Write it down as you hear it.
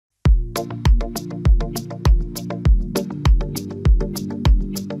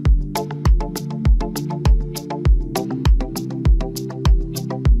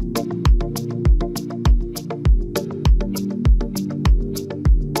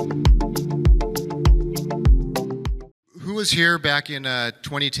Who was here back in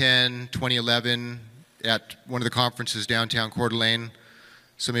 2010, 2011 at one of the conferences downtown Coeur d'Alene?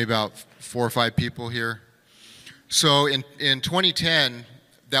 So maybe about 4 or 5 people here. So in 2010,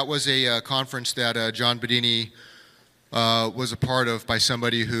 that was a conference that John Bedini was a part of by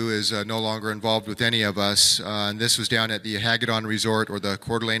somebody who is no longer involved with any of us. And this was down at the Hagedon Resort, or the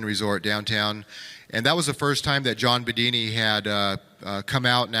Coeur d'Alene Resort downtown. And that was the first time that John Bedini had come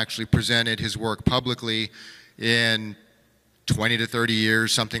out and actually presented his work publicly in 20 to 30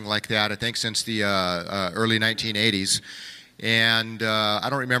 years, something like that, I think since the early 1980s. And I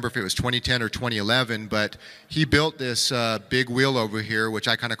don't remember if it was 2010 or 2011, but he built this big wheel over here, which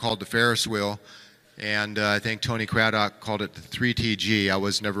I kind of called the Ferris wheel. And I think Tony Craddock called it the 3TG. I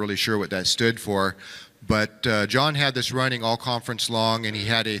was never really sure what that stood for. But John had this running all conference long, and he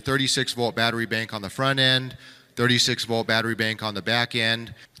had a 36-volt battery bank on the front end, 36-volt battery bank on the back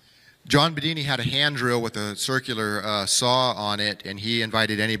end. John Bedini had a hand drill with a circular saw on it, and he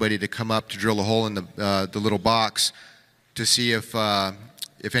invited anybody to come up to drill a hole in the little box to see if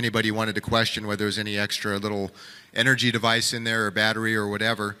anybody wanted to question whether there's any extra little energy device in there or battery or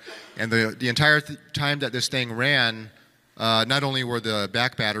whatever. And the entire time that this thing ran, not only were the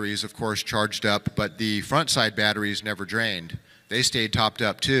back batteries, of course, charged up, but the front side batteries never drained. They stayed topped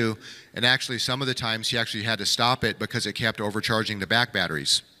up too, and actually some of the times he actually had to stop it because it kept overcharging the back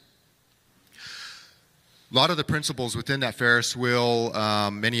batteries. A lot of the principles within that Ferris wheel,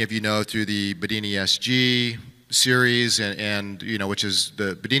 many of you know through the Bedini SG series, and you know, which is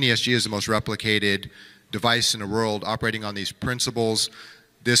the Bedini SG is the most replicated device in the world operating on these principles.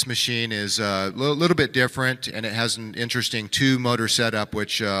 This machine is a little bit different, and it has an interesting 2-motor setup,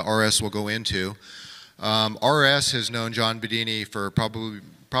 which RS will go into. RS has known John Bedini for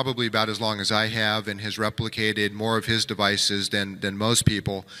probably about as long as I have, and has replicated more of his devices than most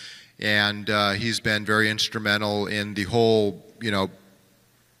people. And he's been very instrumental in the whole, you know,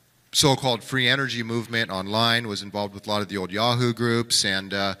 so-called free energy movement online, was involved with a lot of the old Yahoo groups,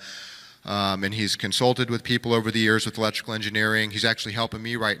 and he's consulted with people over the years with electrical engineering. He's actually helping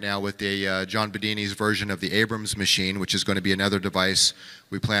me right now with a John Bedini's version of the Abrams machine, which is going to be another device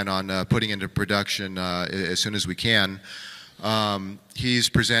we plan on putting into production as soon as we can. He's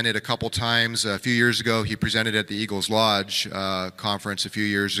presented a couple times. A few years ago, he presented at the Eagles Lodge conference a few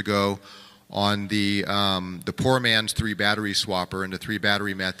years ago on the poor man's 3-battery swapper. And the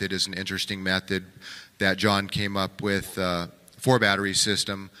 3-battery method is an interesting method that John came up with, 4-battery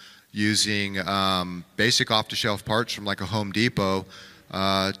system using basic off-the-shelf parts from like a Home Depot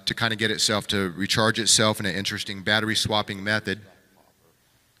to kind of get itself to recharge itself in an interesting battery swapping method.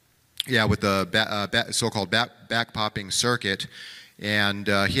 Yeah, with the so-called back popping circuit, and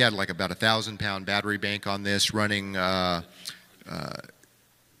he had like about 1,000-pound battery bank on this running,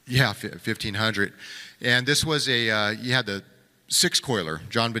 1,500, and this was a you had the 6-coiler,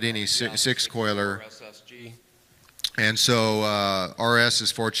 John Bedini 6-coiler, and so RS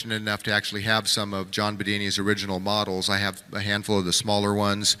is fortunate enough to actually have some of John Bedini's original models. I have a handful of the smaller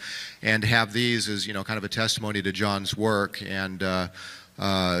ones, and have these as, you know, kind of a testimony to John's work. And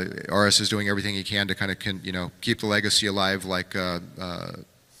RS is doing everything he can to kind of keep the legacy alive like the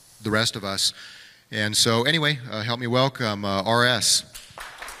rest of us. And so anyway, help me welcome RS.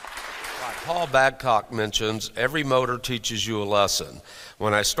 Like Paul Badcock mentions, every motor teaches you a lesson.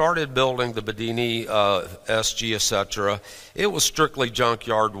 When I started building the Bedini SG, etc., it was strictly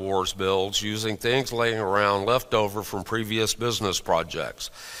junkyard wars builds using things laying around left over from previous business projects.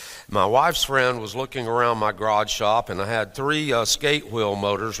 My wife's friend was looking around my garage shop, and I had 3 skate wheel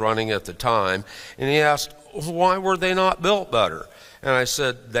motors running at the time, and he asked, why were they not built better? And I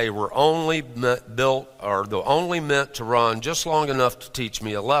said, they were only meant to run just long enough to teach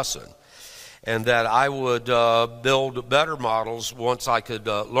me a lesson, and that I would build better models once I could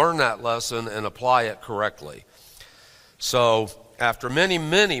learn that lesson and apply it correctly. So after many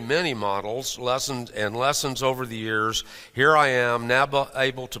models, lessons over the years, here I am now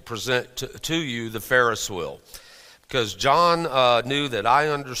able to present to you the Ferris wheel. Because John knew that I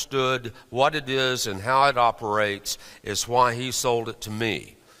understood what it is and how it operates is why he sold it to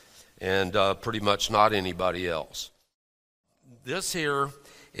me, and pretty much not anybody else. This here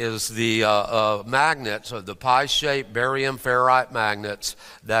is the magnets, of the pie-shaped barium ferrite magnets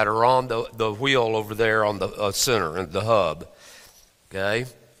that are on the wheel over there on the center and the hub. Okay.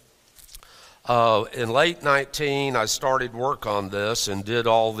 In late 19, I started work on this and did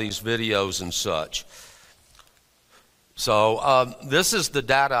all these videos and such. So this is the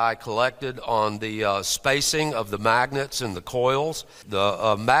data I collected on the spacing of the magnets and the coils.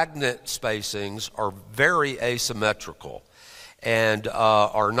 The magnet spacings are very asymmetrical and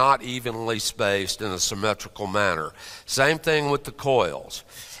are not evenly spaced in a symmetrical manner. Same thing with the coils.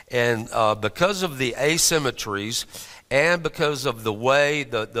 And because of the asymmetries and because of the way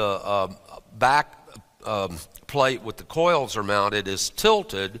the back plate with the coils are mounted is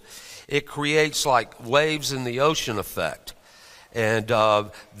tilted, it creates like waves in the ocean effect. And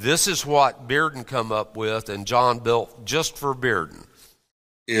this is what Bearden come up with and John built just for Bearden.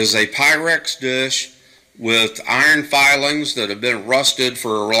 Is a Pyrex dish with iron filings that have been rusted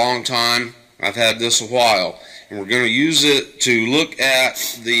for a long time. I've had this a while. And we're going to use it to look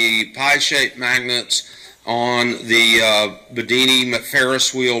at the pie-shaped magnets on the Bedini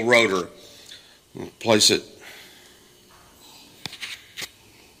Ferris wheel rotor. I'll place it.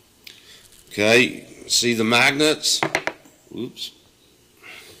 Okay, see the magnets? Oops.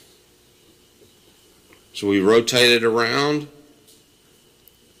 So we rotate it around.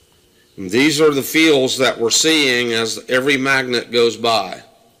 And these are the fields that we're seeing as every magnet goes by.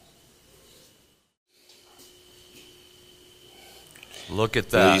 Look at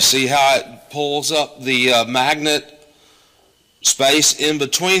that. You see how it pulls up the magnet space in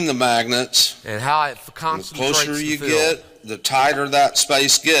between the magnets. And how it concentrates The closer you field. get, the tighter that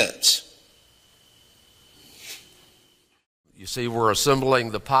space gets. You see, we're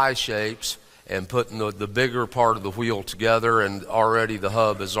assembling the pie shapes and putting the bigger part of the wheel together, and already the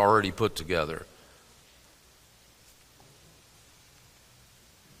hub is already put together.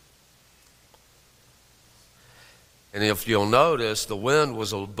 And if you'll notice, the wind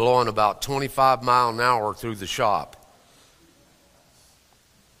was blowing about 25 miles an hour through the shop.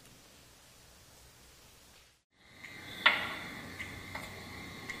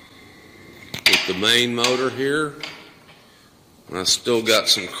 With the main motor here, and I still got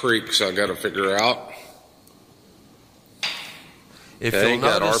some creaks I got to figure out. If Okay, you'll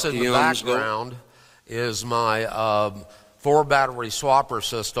got notice in the RPMs background is my 4-battery swapper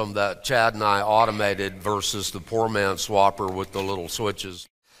system that Chad and I automated versus the poor man swapper with the little switches.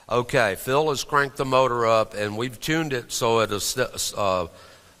 Okay, Phil has cranked the motor up and we've tuned it so it'll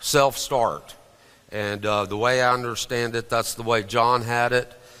self-start. And the way I understand it, that's the way John had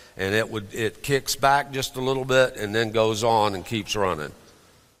it. And it kicks back just a little bit and then goes on and keeps running.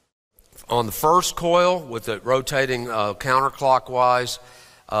 On the first coil, with it rotating counterclockwise,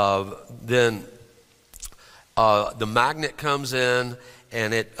 then the magnet comes in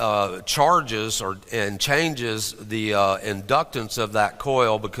and it charges and changes the inductance of that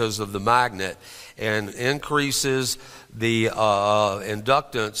coil because of the magnet and increases the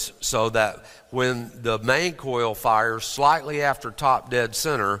inductance so that when the main coil fires slightly after top dead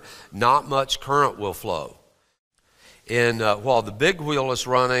center, not much current will flow. While the big wheel is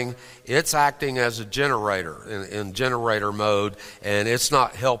running, it's acting as a generator in generator mode, and it's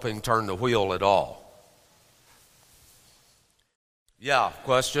not helping turn the wheel at all. Yeah,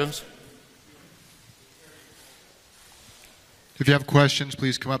 questions? If you have questions,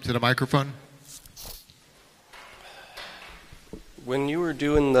 please come up to the microphone. When you were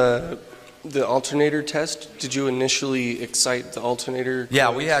doing the alternator test, did you initially excite the alternator?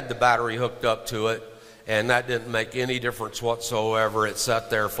 Yeah, we had the battery hooked up to it, and that didn't make any difference whatsoever. It sat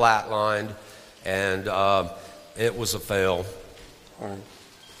there flatlined, and it was a fail.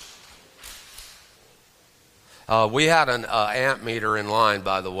 We had an amp meter in line,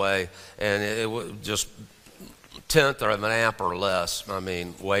 by the way, and it was just 1/10 of an amp or less. I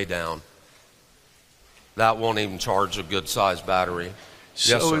mean, way down. That won't even charge a good-sized battery.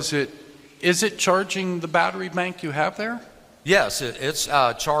 So Yes, sir. is it charging the battery bank you have there? Yes, it's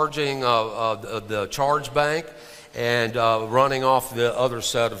charging the charge bank and running off the other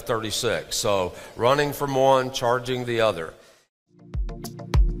set of 36. So running from one, charging the other.